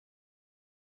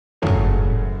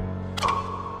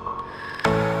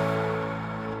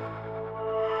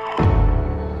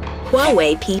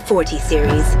Huawei P40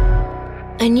 series.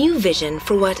 A new vision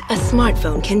for what a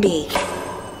smartphone can be.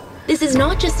 This is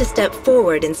not just a step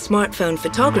forward in smartphone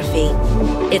photography,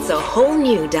 it's a whole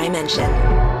new dimension.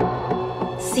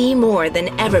 See more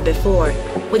than ever before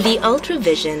with the Ultra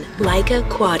Vision Leica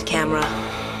quad camera.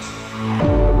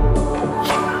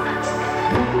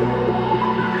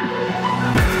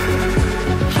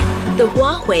 The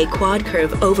Huawei Quad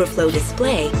Curve Overflow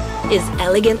display is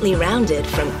elegantly rounded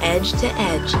from edge to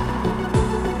edge.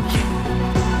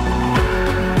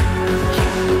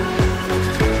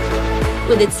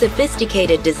 With its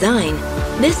sophisticated design,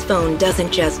 this phone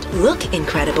doesn't just look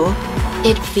incredible,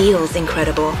 it feels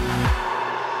incredible.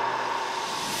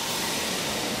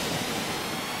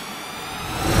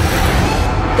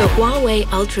 The Huawei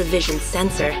Ultra Vision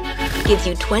sensor gives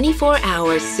you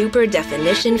 24-hour super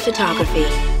definition photography.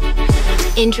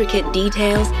 Intricate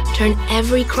details turn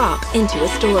every crop into a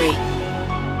story.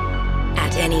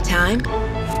 At any time,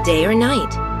 day or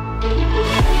night.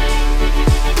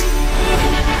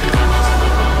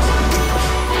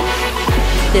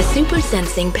 The super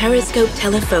sensing periscope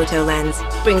telephoto lens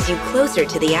brings you closer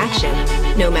to the action,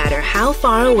 no matter how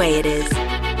far away it is.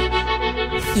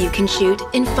 You can shoot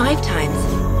in 5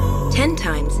 times, 10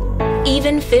 times,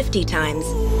 even 50 times.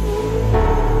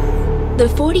 The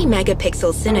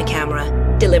 40-megapixel Cine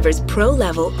camera delivers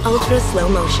pro-level ultra slow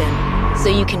motion, so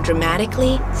you can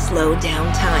dramatically slow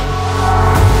down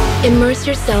time. Immerse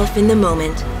yourself in the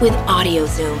moment with audio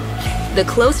zoom. The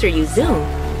closer you zoom,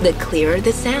 the clearer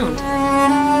the sound.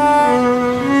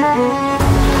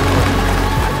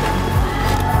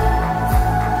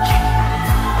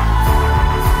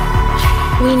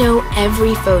 We know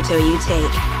every photo you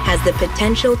take has the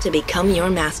potential to become your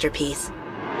masterpiece.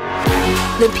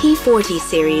 The P40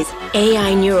 series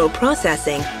AI neural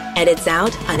processing edits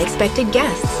out unexpected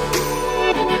guests.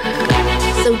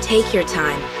 So take your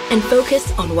time and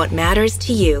focus on what matters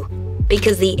to you,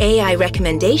 because the AI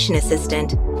recommendation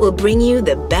assistant will bring you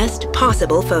the best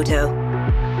possible photo.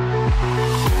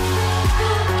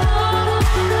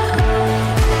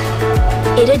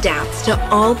 It adapts to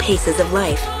all paces of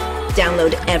life.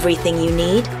 Download everything you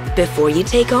need before you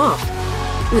take off.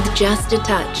 With just a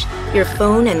touch, your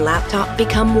phone and laptop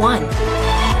become one.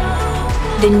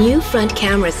 The new front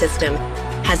camera system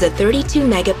has a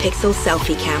 32-megapixel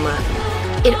selfie camera.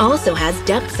 It also has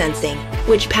depth sensing,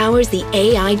 which powers the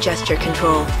AI gesture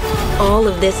control. All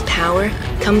of this power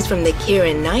comes from the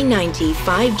Kirin 990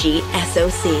 5G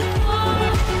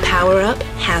SoC. Power up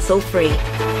hassle-free.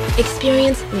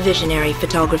 Experience visionary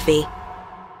photography.